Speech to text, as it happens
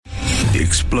The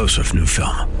explosive new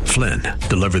film, Flynn,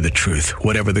 deliver the truth,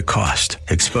 whatever the cost,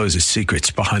 exposes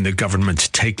secrets behind the government's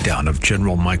takedown of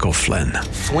General Michael Flynn.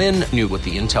 Flynn knew what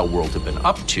the intel world had been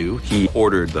up to. He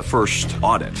ordered the first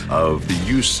audit of the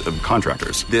use of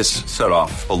contractors. This set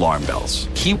off alarm bells.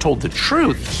 He told the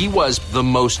truth. He was the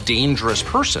most dangerous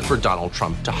person for Donald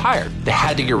Trump to hire. They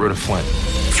had to get rid of Flynn.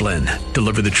 Flynn,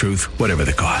 deliver the truth, whatever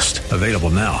the cost. Available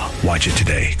now. Watch it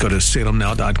today. Go to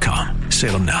salemnow.com.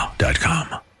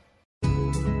 salemnow.com.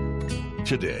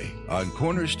 Today on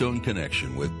Cornerstone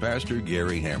Connection with Pastor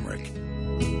Gary Hamrick.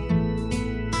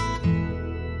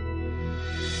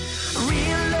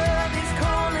 Real love is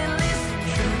calling, listen,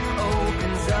 truth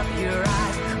opens up your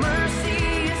eyes. Mercy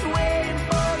is waiting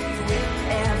for you with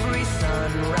every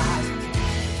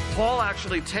sunrise. Paul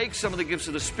actually takes some of the gifts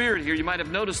of the Spirit here. You might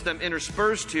have noticed them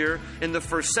interspersed here in the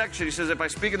first section. He says, if I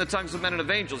speak in the tongues of men and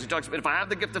of angels, he talks about if I have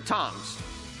the gift of tongues.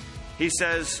 He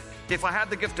says, if I have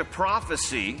the gift of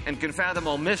prophecy and can fathom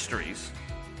all mysteries.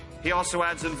 He also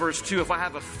adds in verse 2, if I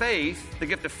have a faith, the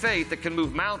gift of faith that can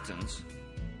move mountains.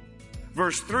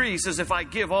 Verse 3 says, if I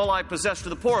give all I possess to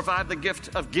the poor, if I have the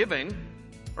gift of giving,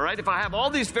 all right, if I have all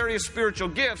these various spiritual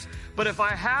gifts, but if I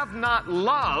have not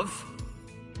love,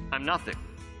 I'm nothing.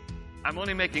 I'm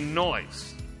only making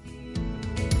noise.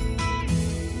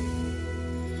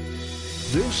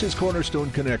 This is Cornerstone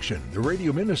Connection, the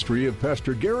radio ministry of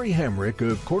Pastor Gary Hamrick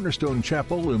of Cornerstone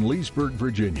Chapel in Leesburg,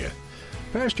 Virginia.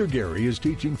 Pastor Gary is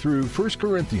teaching through 1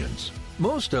 Corinthians.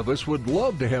 Most of us would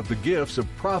love to have the gifts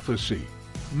of prophecy,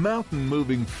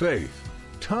 mountain-moving faith,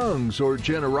 tongues, or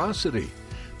generosity.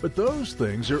 But those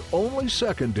things are only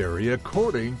secondary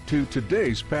according to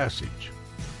today's passage.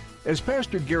 As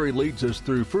Pastor Gary leads us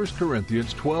through 1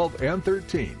 Corinthians 12 and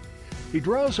 13, he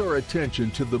draws our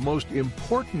attention to the most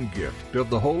important gift of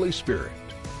the Holy Spirit,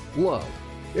 love.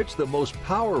 It's the most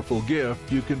powerful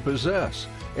gift you can possess,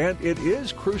 and it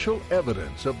is crucial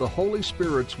evidence of the Holy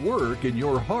Spirit's work in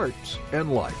your hearts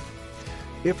and life.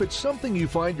 If it's something you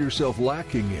find yourself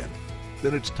lacking in,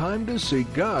 then it's time to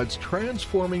seek God's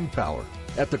transforming power.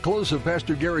 At the close of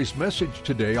Pastor Gary's message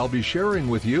today, I'll be sharing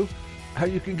with you how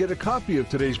you can get a copy of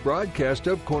today's broadcast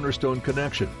of Cornerstone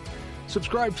Connection.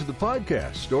 Subscribe to the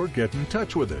podcast or get in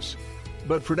touch with us.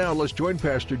 But for now, let's join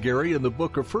Pastor Gary in the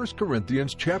book of 1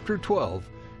 Corinthians chapter 12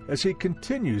 as he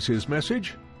continues his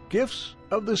message, Gifts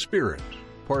of the Spirit,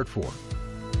 Part 4.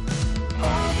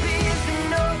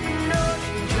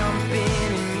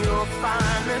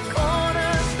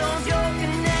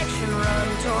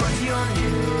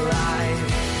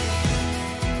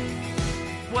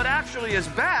 What actually is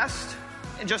best,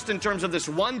 and just in terms of this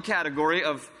one category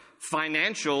of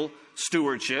financial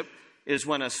stewardship, is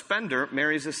when a spender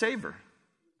marries a saver.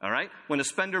 All right? When a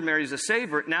spender marries a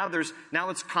saver, now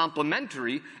it's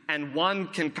complementary, and one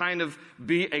can kind of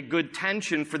be a good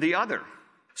tension for the other.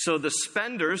 So the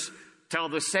spenders tell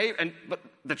the saver, but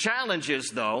the challenge is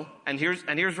though, and here's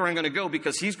where I'm going to go,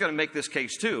 because he's going to make this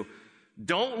case too.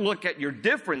 Don't look at your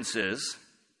differences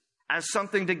as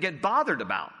something to get bothered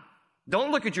about.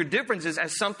 Don't look at your differences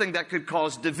as something that could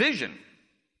cause division.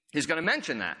 He's going to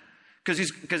mention that.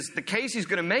 Because the case he's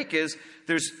going to make is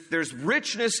there's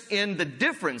richness in the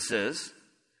differences.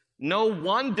 No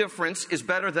one difference is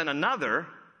better than another,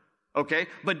 okay?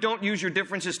 But don't use your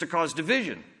differences to cause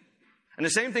division. And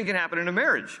the same thing can happen in a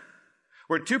marriage.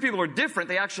 Where two people are different,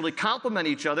 they actually complement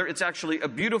each other. It's actually a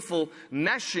beautiful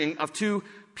meshing of two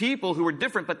people who are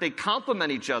different, but they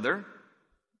complement each other,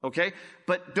 okay?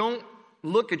 But don't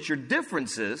look at your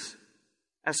differences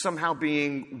as somehow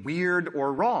being weird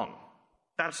or wrong.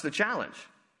 That's the challenge.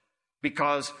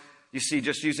 Because, you see,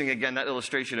 just using again that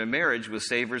illustration of marriage with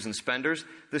savers and spenders,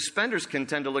 the spenders can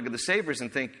tend to look at the savers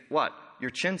and think, what? You're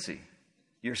chintzy.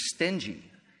 You're stingy.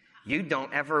 You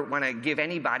don't ever want to give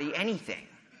anybody anything.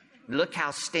 Look how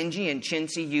stingy and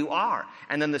chintzy you are.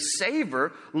 And then the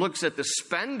saver looks at the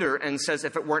spender and says,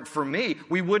 if it weren't for me,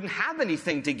 we wouldn't have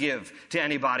anything to give to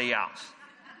anybody else.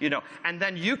 You know, and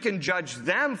then you can judge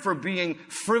them for being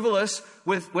frivolous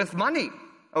with money.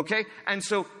 Okay? And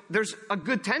so there's a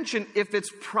good tension if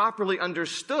it's properly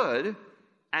understood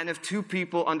and if two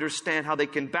people understand how they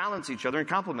can balance each other and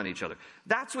complement each other.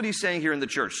 That's what he's saying here in the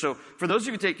church. So for those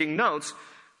of you taking notes,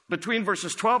 between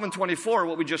verses 12 and 24,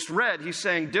 what we just read, he's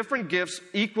saying different gifts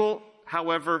equal,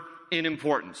 however, in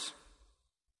importance.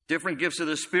 Different gifts of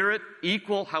the Spirit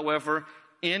equal, however,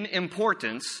 in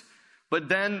importance. But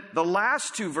then the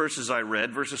last two verses I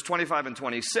read, verses 25 and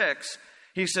 26,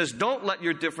 he says, don't let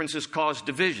your differences cause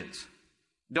divisions.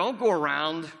 Don't go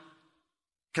around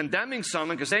condemning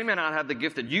someone because they may not have the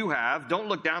gift that you have. Don't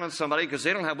look down on somebody because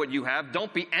they don't have what you have.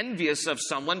 Don't be envious of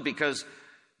someone because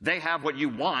they have what you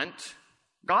want.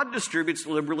 God distributes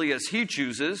liberally as He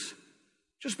chooses.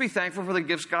 Just be thankful for the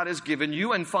gifts God has given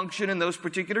you and function in those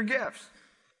particular gifts.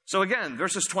 So again,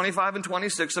 verses 25 and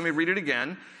 26, let me read it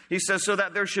again. He says, so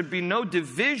that there should be no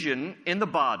division in the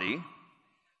body,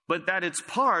 but that its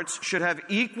parts should have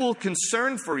equal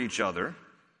concern for each other.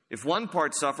 If one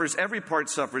part suffers, every part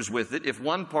suffers with it. If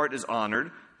one part is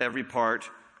honored, every part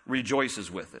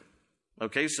rejoices with it.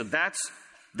 Okay, so that's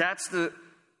the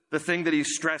thing that he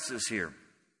stresses here.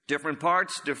 Different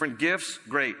parts, different gifts,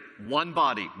 great. One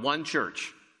body, one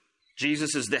church.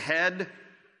 Jesus is the head.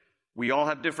 We all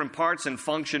have different parts and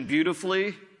function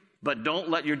beautifully, but don't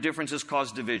let your differences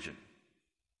cause division.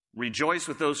 Rejoice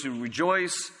with those who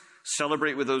rejoice.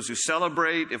 Celebrate with those who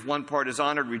celebrate. If one part is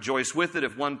honored, rejoice with it.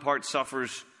 If one part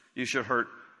suffers, you should hurt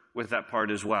with that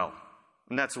part as well.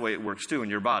 And that's the way it works too in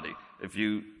your body. If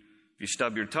you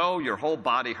stub your toe, your whole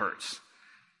body hurts.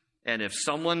 And if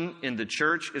someone in the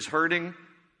church is hurting,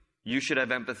 you should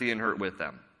have empathy and hurt with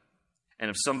them. And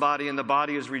if somebody in the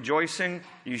body is rejoicing,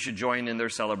 you should join in their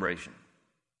celebration.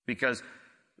 Because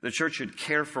the church should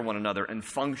care for one another and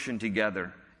function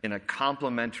together in a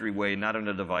complementary way, not in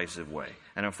a divisive way.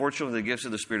 And unfortunately, the gifts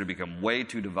of the Spirit have become way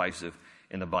too divisive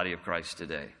in the body of Christ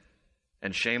today.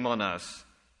 And shame on us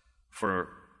for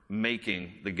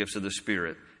making the gifts of the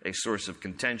Spirit a source of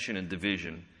contention and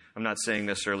division. I'm not saying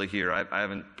necessarily here. I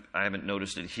haven't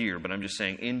noticed it here, but I'm just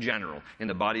saying in general, in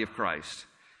the body of Christ.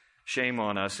 Shame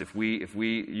on us if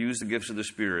we use the gifts of the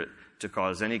Spirit to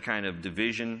cause any kind of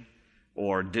division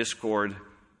or discord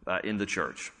in the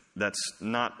church. That's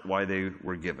not why they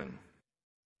were given.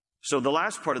 So the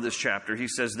last part of this chapter, he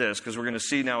says this, because we're going to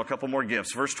see now a couple more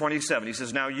gifts. Verse 27, he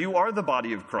says, now you are the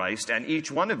body of Christ, and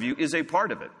each one of you is a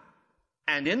part of it.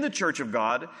 And in the church of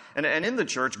God, and in the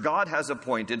church, God has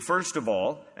appointed, first of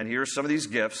all, and here are some of these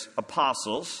gifts,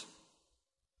 apostles,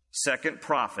 second,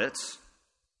 prophets,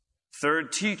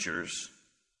 third, teachers,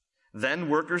 then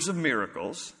workers of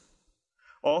miracles,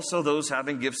 also those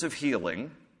having gifts of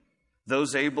healing,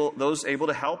 those able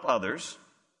to help others,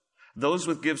 those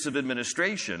with gifts of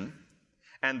administration,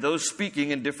 and those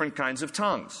speaking in different kinds of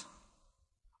tongues.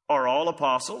 Are all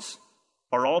apostles?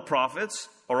 Are all prophets?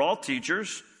 Are all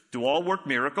teachers? Do all work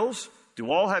miracles?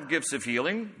 Do all have gifts of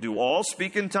healing? Do all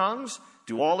speak in tongues?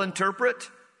 Do all interpret?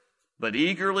 But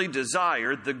eagerly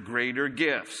desire the greater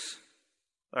gifts.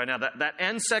 All right, now that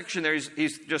end section there,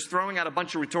 he's just throwing out a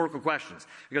bunch of rhetorical questions.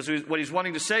 Because what he's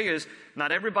wanting to say is,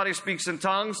 not everybody speaks in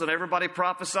tongues, not everybody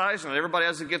prophesies, not everybody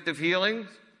has a gift of healing.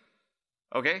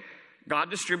 Okay? God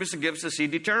distributes the gifts as He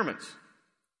determines.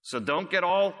 So don't get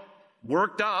all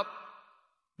worked up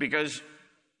because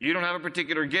you don't have a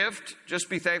particular gift. Just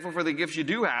be thankful for the gifts you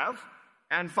do have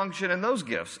and function in those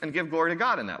gifts and give glory to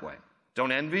God in that way.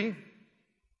 Don't envy.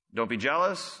 Don't be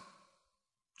jealous.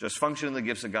 Just function in the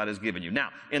gifts that God has given you. Now,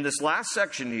 in this last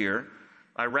section here,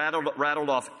 I rattled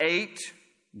off 8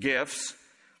 gifts,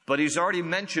 but he's already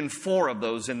mentioned 4 of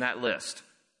those in that list.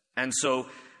 And so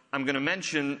I'm going to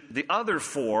mention the other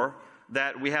 4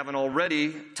 that we haven't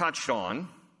already touched on,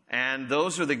 and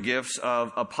those are the gifts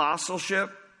of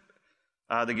apostleship,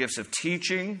 the gifts of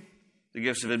teaching, the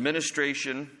gifts of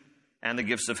administration, and the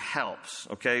gifts of helps.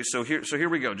 Okay, so here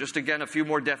we go. Just again, a few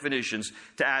more definitions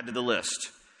to add to the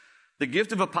list. The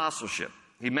gift of apostleship.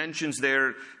 He mentions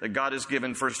there that God has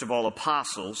given, first of all,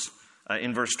 apostles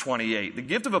in verse 28. The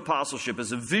gift of apostleship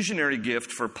is a visionary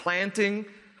gift for planting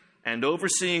and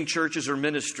overseeing churches or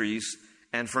ministries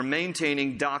and for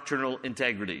maintaining doctrinal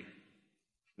integrity.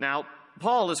 Now,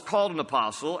 Paul is called an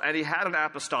apostle, and he had an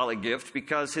apostolic gift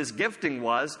because his gifting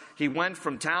was he went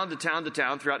from town to town to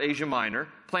town throughout Asia Minor,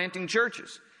 planting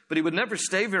churches. But he would never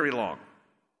stay very long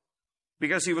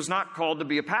because he was not called to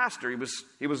be a pastor.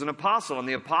 He was an apostle, and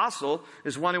the apostle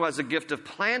is one who has a gift of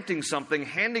planting something,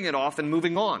 handing it off, and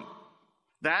moving on.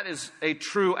 That is a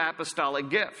true apostolic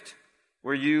gift,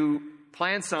 where you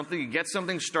plant something, you get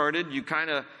something started, you kind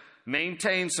of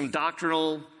maintain some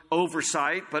doctrinal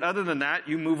oversight, but other than that,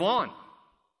 you move on.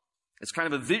 It's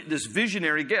kind of this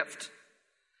visionary gift.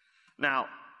 Now,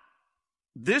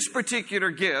 this particular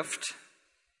gift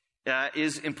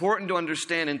is important to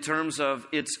understand in terms of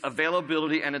its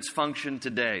availability and its function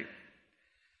today.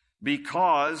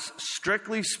 Because,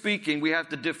 strictly speaking, we have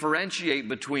to differentiate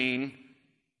between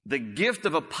the gift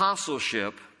of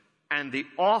apostleship and the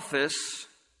office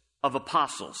of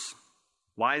apostles.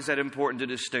 Why is that important to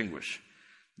distinguish?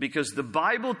 Because the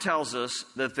Bible tells us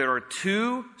that there are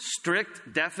 2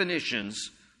 strict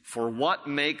definitions for what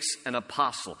makes an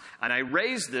apostle. And I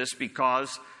raise this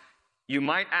because you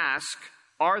might ask,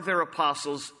 are there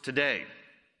apostles today?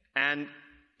 And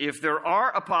if there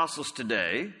are apostles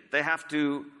today, they have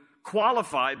to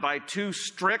qualify by 2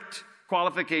 strict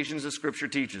qualifications that Scripture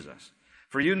teaches us.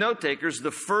 For you note takers,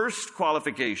 the first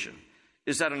qualification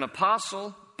is that an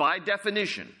apostle, by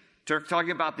definition,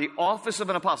 talking about the office of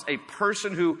an apostle, a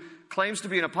person who claims to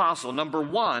be an apostle, number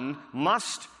one,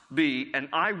 must be an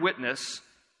eyewitness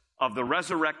of the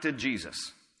resurrected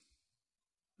Jesus.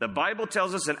 The Bible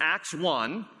tells us in Acts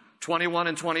 1, 21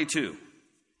 and 22,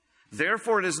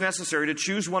 therefore it is necessary to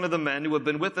choose one of the men who have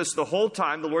been with us the whole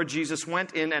time the Lord Jesus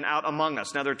went in and out among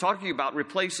us. Now they're talking about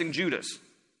replacing Judas.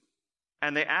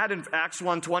 And they add in Acts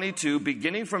 1:22,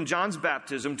 beginning from John's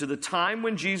baptism to the time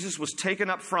when Jesus was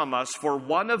taken up from us, for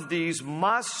one of these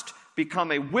must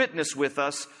become a witness with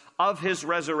us of his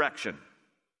resurrection.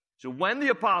 So when the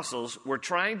apostles were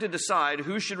trying to decide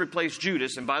who should replace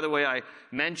Judas, and by the way, I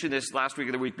mentioned this last week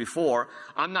or the week before,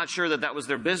 I'm not sure that was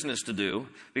their business to do,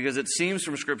 because it seems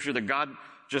from Scripture that God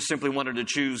just simply wanted to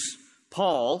choose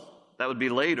Paul. That would be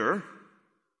later.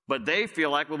 But they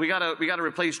feel like, well, we gotta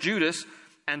replace Judas.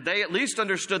 And they at least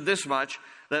understood this much,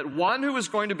 that one who is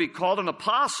going to be called an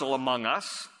apostle among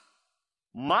us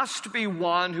must be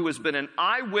one who has been an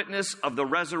eyewitness of the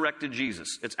resurrected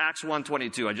Jesus. It's Acts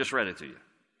 1:22. I just read it to you.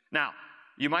 Now,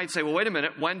 you might say, well, wait a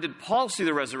minute. When did Paul see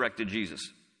the resurrected Jesus?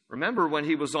 Remember when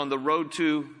he was on the road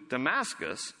to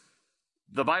Damascus,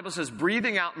 the Bible says,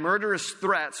 breathing out murderous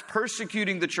threats,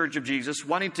 persecuting the church of Jesus,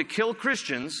 wanting to kill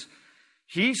Christians,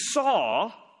 he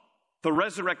saw the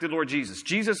resurrected Lord Jesus.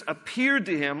 Jesus appeared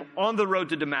to him on the road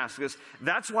to Damascus.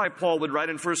 That's why Paul would write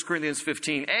in 1 Corinthians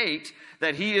 15:8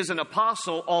 that he is an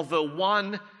apostle, although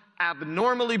one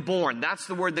abnormally born. That's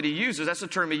the word that he uses. That's the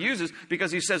term he uses,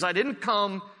 because he says, I didn't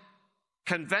come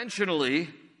conventionally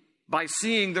by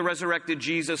seeing the resurrected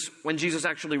Jesus when Jesus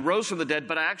actually rose from the dead,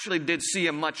 but I actually did see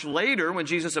him much later when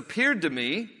Jesus appeared to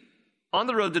me on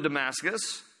the road to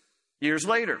Damascus years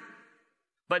later.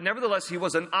 But nevertheless, he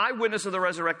was an eyewitness of the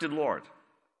resurrected Lord.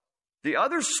 The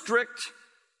other strict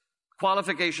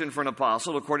qualification for an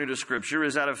apostle, according to Scripture,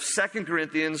 is out of 2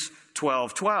 Corinthians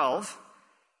 12:12.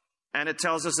 And it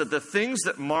tells us that the things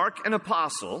that mark an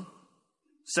apostle,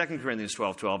 2 Corinthians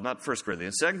 12:12, not 1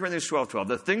 Corinthians, 2 Corinthians 12:12,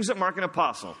 the things that mark an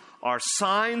apostle are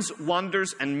signs,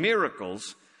 wonders, and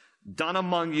miracles done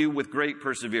among you with great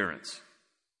perseverance.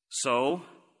 So,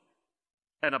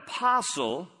 an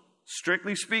apostle,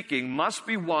 strictly speaking, must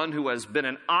be one who has been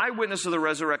an eyewitness of the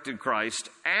resurrected Christ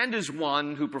and is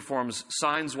one who performs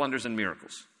signs, wonders, and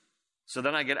miracles. So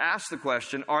then I get asked the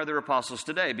question, are there apostles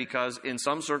today? Because in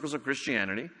some circles of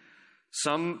Christianity,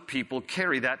 some people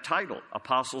carry that title,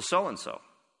 apostle so-and-so.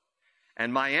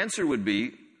 And my answer would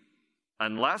be,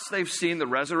 unless they've seen the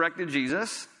resurrected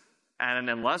Jesus, and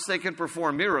unless they can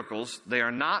perform miracles, they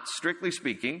are not, strictly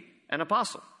speaking, an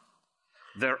apostle.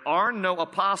 There are no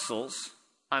apostles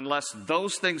unless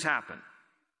those things happen.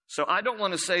 So I don't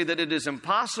want to say that it is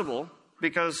impossible,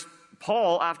 because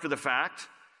Paul, after the fact,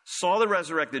 saw the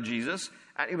resurrected Jesus,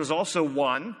 and he was also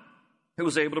one who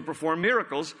was able to perform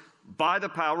miracles by the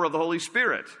power of the Holy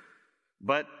Spirit.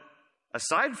 But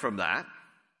aside from that,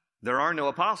 there are no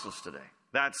apostles today.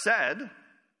 That said,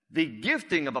 the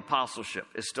gifting of apostleship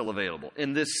is still available,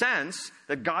 in this sense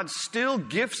that God still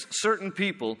gifts certain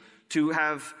people to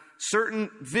have certain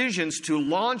visions to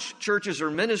launch churches or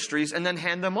ministries and then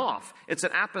hand them off. It's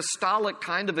an apostolic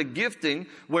kind of a gifting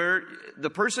where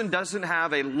the person doesn't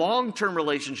have a long-term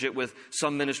relationship with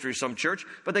some ministry, some church,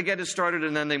 but they get it started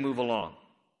and then they move along.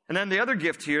 And then the other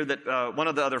gift here, that one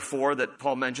of the other four that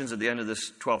Paul mentions at the end of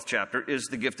this 12th chapter, is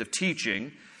the gift of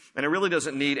teaching. And it really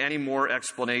doesn't need any more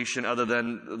explanation other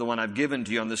than the one I've given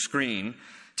to you on the screen.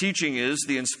 Teaching is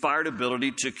the inspired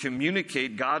ability to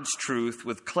communicate God's truth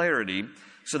with clarity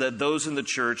so that those in the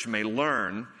church may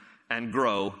learn and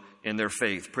grow in their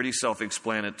faith. Pretty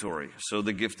self-explanatory. So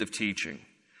the gift of teaching.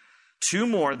 Two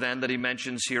more then that he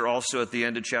mentions here also at the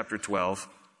end of chapter 12.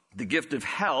 The gift of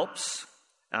helps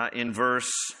in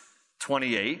verse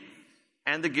 28,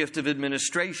 and the gift of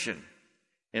administration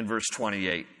in verse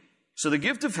 28. So the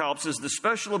gift of helps is the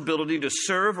special ability to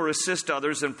serve or assist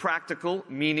others in practical,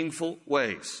 meaningful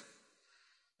ways.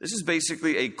 This is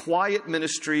basically a quiet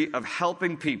ministry of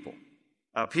helping people.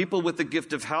 People with the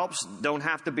gift of helps don't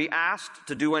have to be asked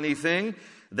to do anything.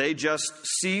 They just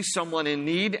see someone in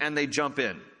need and they jump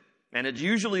in. And it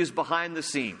usually is behind the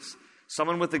scenes.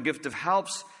 Someone with the gift of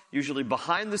helps, usually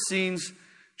behind the scenes,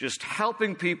 just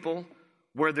helping people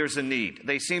where there's a need.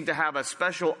 They seem to have a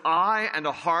special eye and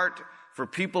a heart for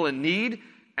people in need,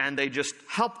 and they just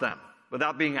help them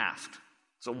without being asked.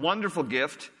 It's a wonderful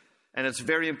gift, and it's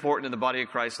very important in the body of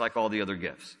Christ like all the other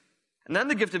gifts. And then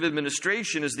the gift of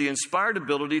administration is the inspired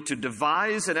ability to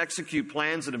devise and execute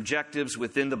plans and objectives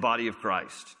within the body of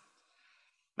Christ.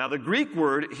 Now, the Greek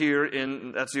word here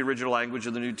that's the original language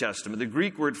of the New Testament. The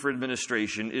Greek word for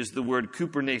administration is the word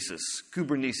kubernesis.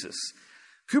 Kubernesis.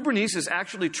 Kubernesis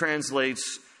actually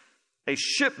translates a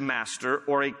shipmaster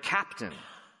or a captain.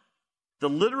 The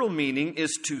literal meaning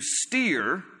is to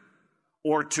steer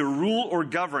or to rule or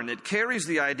govern. It carries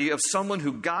the idea of someone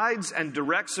who guides and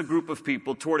directs a group of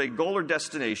people toward a goal or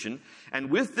destination.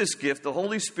 And with this gift, the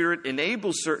Holy Spirit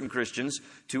enables certain Christians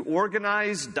to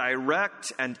organize,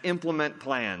 direct, and implement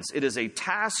plans. It is a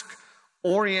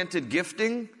task-oriented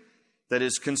gifting that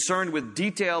is concerned with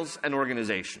details and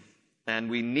organization. And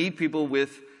we need people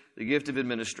with the gift of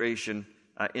administration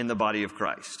in the body of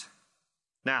Christ.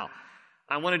 Now,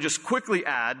 I want to just quickly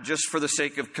add, just for the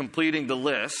sake of completing the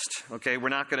list, okay, we're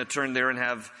not going to turn there and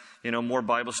have, more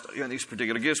Bible study on these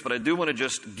particular gifts, but I do want to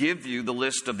just give you the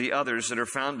list of the others that are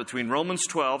found between Romans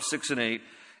 12, 6 and 8,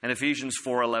 and Ephesians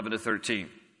 4, 11 to 13.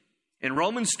 In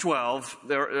Romans 12,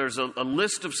 there's a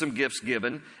list of some gifts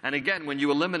given, and again, when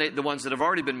you eliminate the ones that have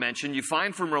already been mentioned, you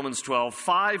find from Romans 12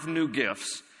 5 new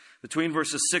gifts between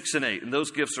verses 6 and 8, and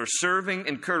those gifts are serving,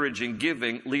 encouraging,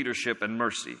 giving, leadership, and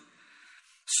mercy.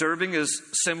 Serving is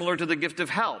similar to the gift of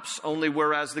helps, only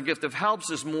whereas the gift of helps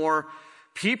is more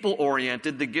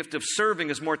people-oriented, the gift of serving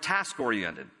is more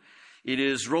task-oriented. It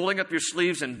is rolling up your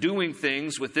sleeves and doing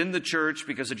things within the church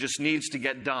because it just needs to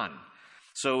get done.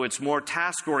 So it's more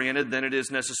task-oriented than it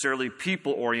is necessarily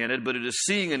people-oriented, but it is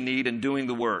seeing a need and doing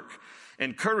the work.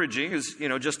 Encouraging is,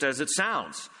 just as it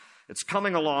sounds. It's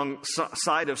coming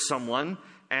alongside of someone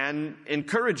and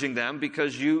encouraging them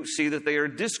because you see that they are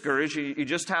discouraged. You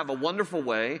just have a wonderful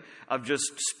way of just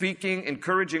speaking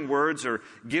encouraging words or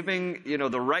giving,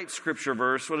 the right scripture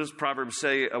verse. What does Proverbs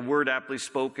say? A word aptly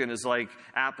spoken is like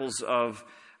apples of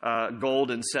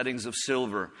gold and settings of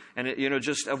silver. And,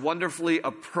 just a wonderfully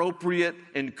appropriate,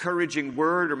 encouraging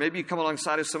word. Or maybe you come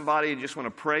alongside of somebody and you just want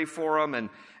to pray for them.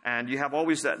 And you have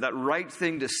always that right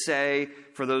thing to say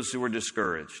for those who are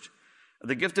discouraged.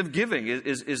 The gift of giving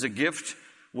is a gift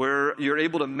where you're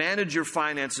able to manage your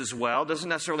finances well. Doesn't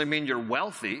necessarily mean you're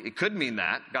wealthy. It could mean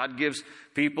that. God gives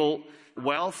people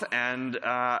wealth and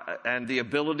the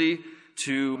ability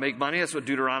to make money. That's what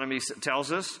Deuteronomy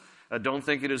tells us. Don't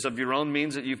think it is of your own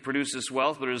means that you've produced this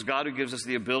wealth, but it is God who gives us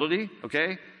the ability,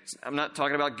 okay? I'm not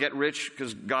talking about get rich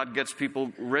because God gets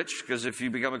people rich, because if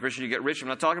you become a Christian, you get rich. I'm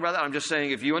not talking about that. I'm just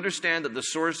saying if you understand that the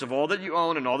source of all that you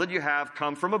own and all that you have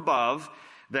come from above,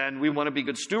 then we want to be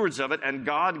good stewards of it. And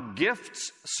God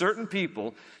gifts certain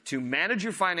people to manage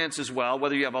your finances well,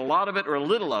 whether you have a lot of it or a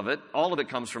little of it, all of it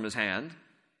comes from His hand,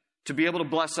 to be able to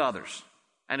bless others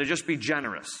and to just be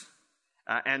generous.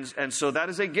 And so that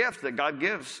is a gift that God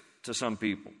gives to some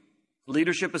people.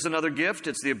 Leadership is another gift.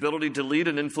 It's the ability to lead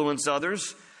and influence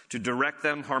others, to direct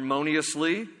them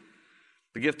harmoniously.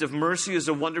 The gift of mercy is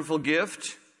a wonderful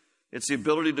gift. It's the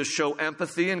ability to show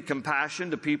empathy and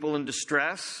compassion to people in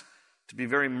distress, to be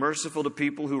very merciful to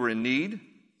people who are in need.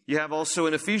 You have also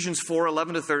in Ephesians 4,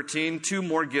 11 to 13, 2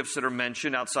 more gifts that are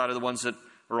mentioned outside of the ones that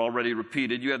are already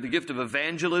repeated. You have the gift of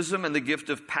evangelism and the gift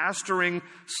of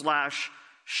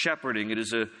pastoring/shepherding. It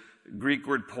is a Greek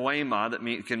word poema that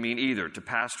can mean either to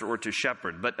pastor or to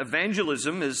shepherd. But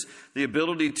evangelism is the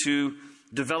ability to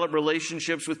develop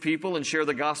relationships with people and share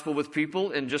the gospel with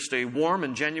people in just a warm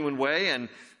and genuine way. And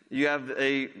you have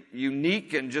a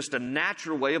unique and just a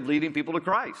natural way of leading people to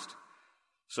Christ.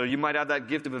 So you might have that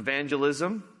gift of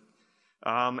evangelism.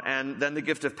 And then the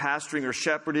gift of pastoring or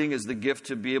shepherding is the gift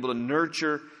to be able to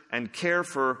nurture and care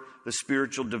for the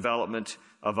spiritual development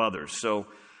of others. So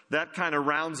that kind of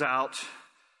rounds out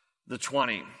the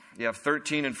 20. You have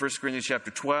 13 in 1 Corinthians chapter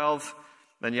 12.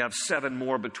 Then you have 7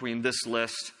 more between this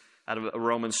list out of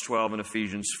Romans 12 and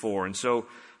Ephesians 4. And so,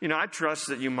 I trust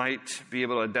that you might be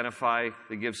able to identify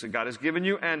the gifts that God has given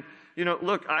you. And,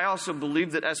 look, I also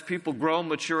believe that as people grow and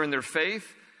mature in their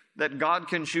faith, that God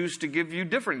can choose to give you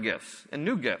different gifts and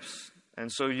new gifts.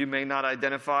 And so you may not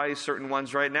identify certain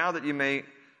ones right now that you may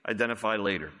identify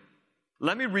later.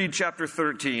 Let me read chapter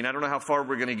 13. I don't know how far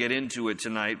we're going to get into it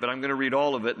tonight, but I'm going to read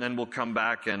all of it, and then we'll come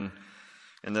back and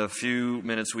in the few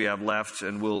minutes we have left,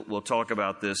 and we'll talk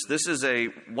about this. This is a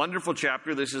wonderful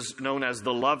chapter. This is known as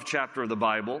the love chapter of the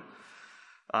Bible.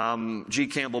 G.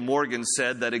 Campbell Morgan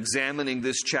said that examining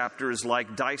this chapter is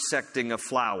like dissecting a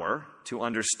flower to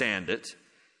understand it.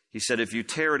 He said, if you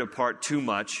tear it apart too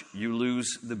much, you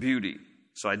lose the beauty.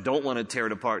 So I don't want to tear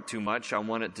it apart too much. I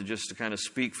want it to just kind of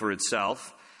speak for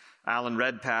itself. Alan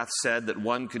Redpath said that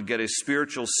one could get a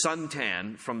spiritual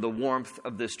suntan from the warmth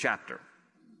of this chapter.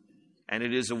 And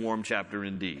it is a warm chapter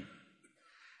indeed.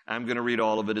 I'm going to read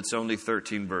all of it. It's only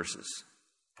 13 verses.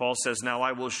 Paul says, now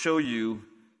I will show you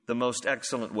the most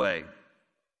excellent way.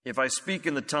 If I speak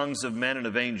in the tongues of men and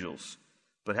of angels,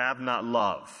 but have not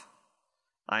love,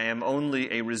 I am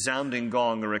only a resounding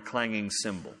gong or a clanging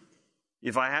cymbal.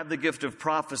 If I have the gift of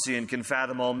prophecy and can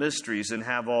fathom all mysteries and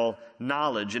have all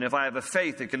knowledge, and if I have a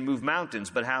faith that can move mountains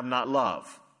but have not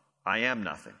love, I am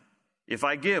nothing. If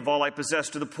I give all I possess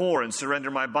to the poor and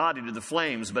surrender my body to the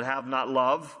flames but have not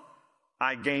love,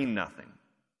 I gain nothing.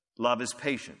 Love is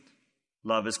patient.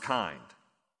 Love is kind.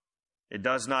 It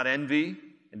does not envy.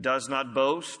 It does not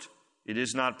boast. It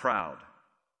is not proud.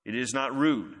 It is not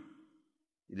rude.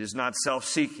 It is not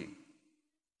self-seeking.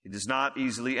 It is not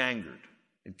easily angered.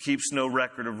 It keeps no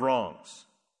record of wrongs.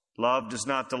 Love does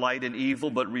not delight in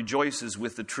evil, but rejoices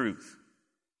with the truth.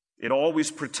 It always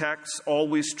protects,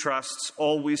 always trusts,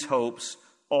 always hopes,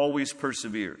 always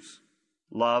perseveres.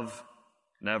 Love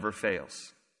never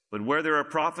fails. But where there are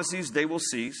prophecies, they will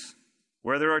cease.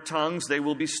 Where there are tongues, they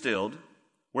will be stilled.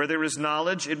 Where there is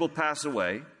knowledge, it will pass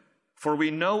away. For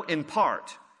we know in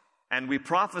part, and we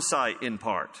prophesy in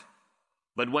part.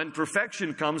 But when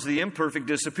perfection comes, the imperfect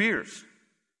disappears.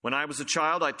 When I was a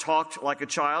child, I talked like a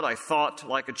child, I thought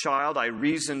like a child, I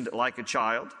reasoned like a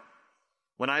child.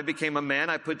 When I became a man,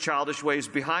 I put childish ways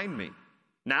behind me.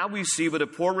 Now we see but a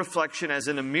poor reflection as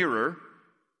in a mirror,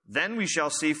 then we shall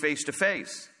see face to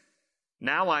face.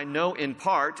 Now I know in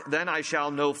part, then I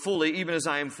shall know fully, even as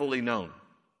I am fully known.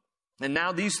 And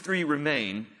now these three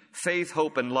remain, faith,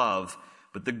 hope, and love,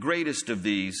 but the greatest of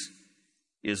these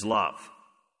is love.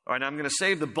 All right, now I'm going to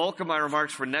save the bulk of my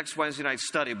remarks for next Wednesday night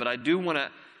study, but I do want to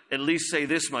at least say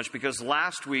this much, because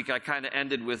last week I kind of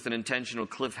ended with an intentional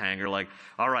cliffhanger, like,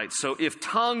 all right, so if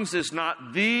tongues is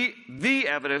not the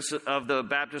evidence of the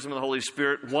baptism of the Holy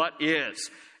Spirit, what is?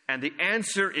 And the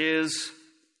answer is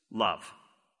love.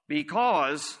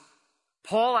 Because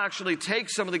Paul actually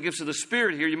takes some of the gifts of the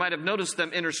Spirit here. You might have noticed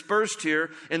them interspersed here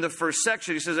in the first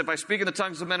section. He says, if I speak in the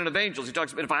tongues of men and of angels, he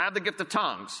talks about if I have the gift of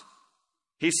tongues.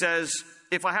 He says,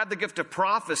 if I have the gift of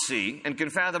prophecy and can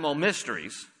fathom all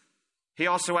mysteries. He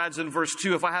also adds in verse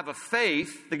 2, if I have a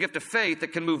faith, the gift of faith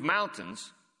that can move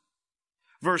mountains.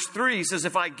 Verse 3, he says,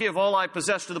 if I give all I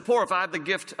possess to the poor, if I have the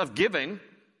gift of giving,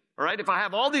 all right, if I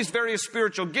have all these various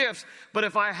spiritual gifts, but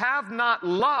if I have not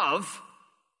love,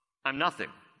 I'm nothing.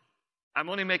 I'm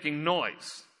only making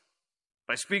noise. If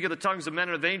I speak of the tongues of men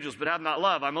and of angels, but have not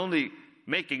love, I'm only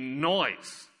making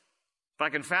noise. If I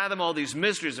can fathom all these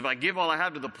mysteries, if I give all I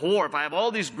have to the poor, if I have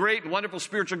all these great and wonderful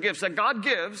spiritual gifts that God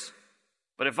gives,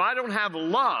 but if I don't have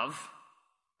love,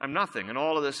 I'm nothing, and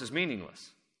all of this is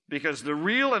meaningless. Because the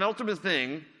real and ultimate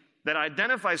thing that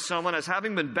identifies someone as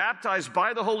having been baptized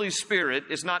by the Holy Spirit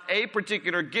is not a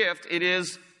particular gift, it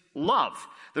is love.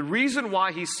 The reason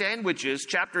why he sandwiches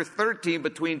chapter 13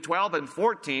 between 12 and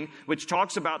 14, which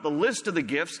talks about the list of the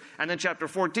gifts, and then chapter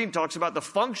 14 talks about the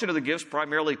function of the gifts,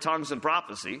 primarily tongues and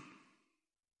prophecy.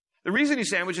 The reason he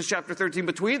sandwiches chapter 13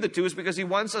 between the two is because he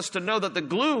wants us to know that the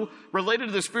glue related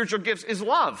to the spiritual gifts is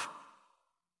love.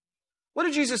 What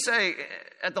did Jesus say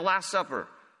at the Last Supper?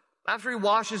 After he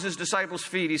washes his disciples'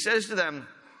 feet, he says to them,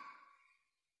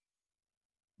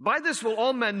 by this will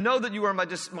all men know that you are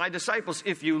my disciples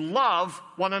if you love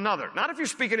one another. Not if you're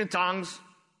speaking in tongues,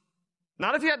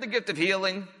 not if you have the gift of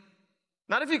healing,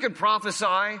 not if you can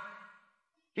prophesy.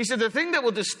 He said the thing that will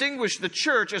distinguish the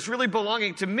church as really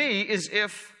belonging to me is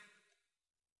if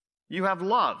you have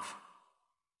love,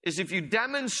 is if you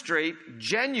demonstrate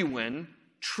genuine,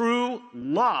 true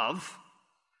love.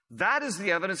 That is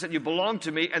the evidence that you belong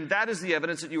to me, and that is the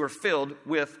evidence that you are filled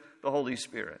with the Holy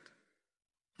Spirit.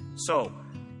 So,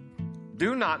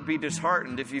 do not be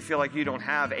disheartened if you feel like you don't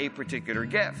have a particular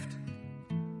gift.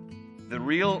 The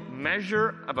real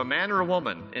measure of a man or a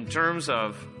woman in terms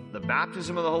of the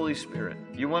baptism of the Holy Spirit,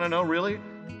 you want to know really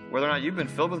whether or not you've been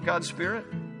filled with God's Spirit?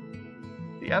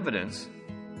 The evidence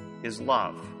is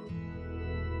love.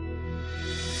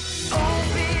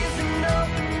 Open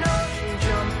ocean,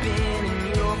 jump in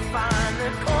and you'll find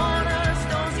the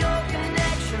cornerstone's your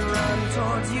connection. Run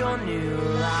towards your new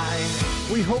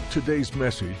life. We hope today's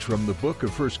message from the book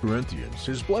of 1 Corinthians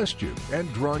has blessed you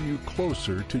and drawn you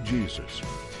closer to Jesus.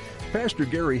 Pastor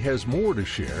Gary has more to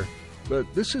share, but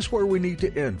this is where we need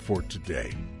to end for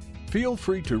today. Feel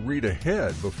free to read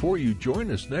ahead before you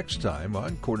join us next time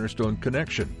on Cornerstone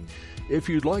Connection. If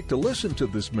you'd like to listen to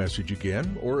this message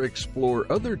again or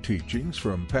explore other teachings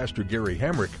from Pastor Gary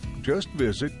Hamrick, just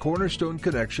visit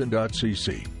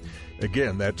cornerstoneconnection.cc.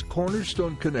 Again, that's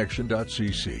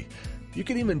cornerstoneconnection.cc. You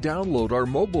can even download our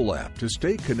mobile app to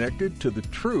stay connected to the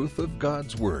truth of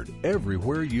God's Word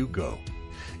everywhere you go.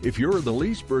 If you're in the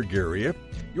Leesburg area,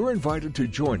 you're invited to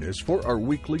join us for our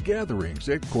weekly gatherings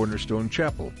at Cornerstone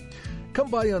Chapel. Come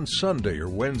by on Sunday or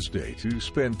Wednesday to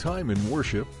spend time in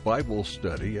worship, Bible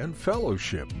study, and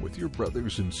fellowship with your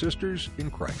brothers and sisters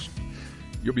in Christ.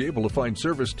 You'll be able to find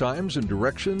service times and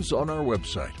directions on our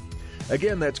website.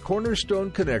 Again, that's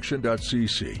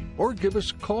cornerstoneconnection.cc, or give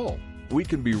us a call. We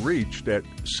can be reached at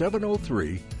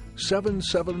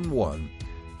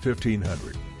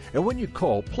 703-771-1500. And when you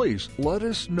call, please let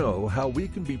us know how we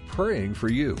can be praying for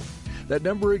you. That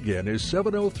number again is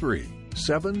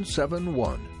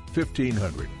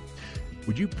 703-771-1500.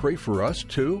 Would you pray for us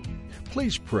too?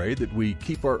 Please pray that we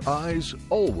keep our eyes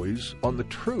always on the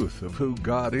truth of who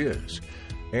God is,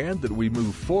 and that we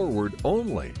move forward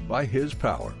only by His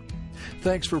power.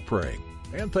 Thanks for praying,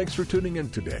 and thanks for tuning in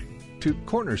today to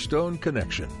Cornerstone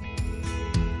Connection.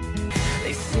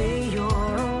 They say you're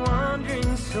a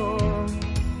wandering soul,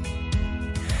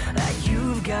 that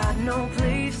you've got no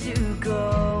place to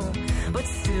go, but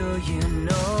still you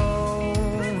know,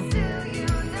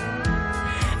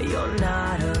 you're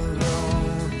not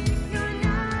alone.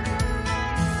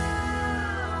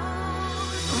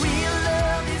 Real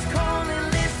love is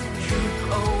calling, listen,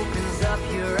 truth opens up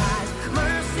your eyes.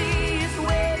 Mercy is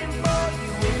waiting for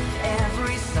you with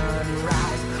every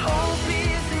sunrise. Hope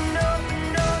is an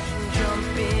open ocean,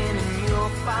 jump in and you'll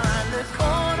find the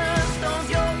cornerstones,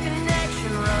 your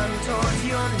connection, run towards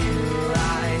your new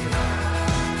life.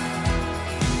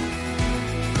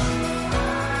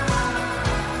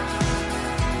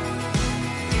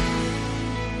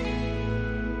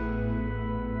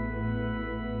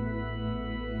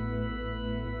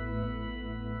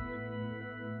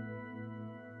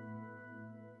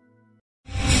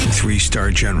 Three-star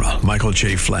General Michael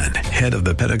J. Flynn, head of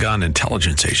the Pentagon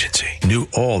Intelligence Agency, knew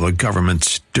all the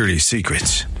government's dirty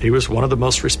secrets. He was one of the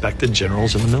most respected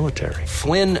generals in the military.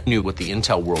 Flynn knew what the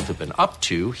intel world had been up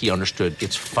to. He understood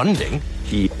its funding.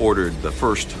 He ordered the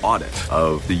first audit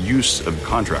of the use of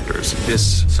contractors.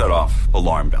 This set off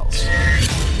alarm bells.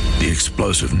 The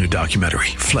explosive new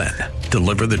documentary, Flynn,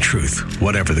 Deliver the Truth,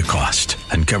 Whatever the Cost,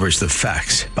 uncovers the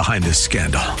facts behind this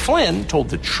scandal. Flynn told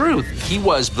the truth. He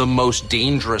was the most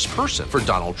dangerous person for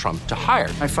Donald Trump to hire.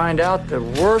 I find out the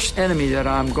worst enemy that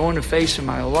I'm going to face in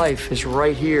my life is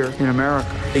right here in America.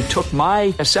 They took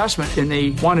my assessment and they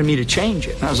wanted me to change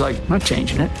it. And I was like, I'm not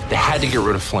changing it. They had to get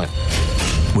rid of Flynn.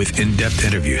 With in-depth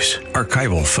interviews,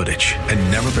 archival footage,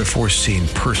 and never-before-seen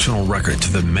personal records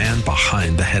of the man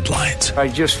behind the headlines. I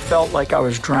just felt like I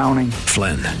was drowning.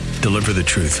 Flynn, Deliver the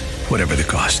Truth, Whatever the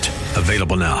Cost.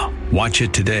 Available now. Watch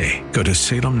it today. Go to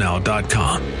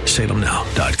salemnow.com.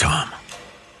 salemnow.com.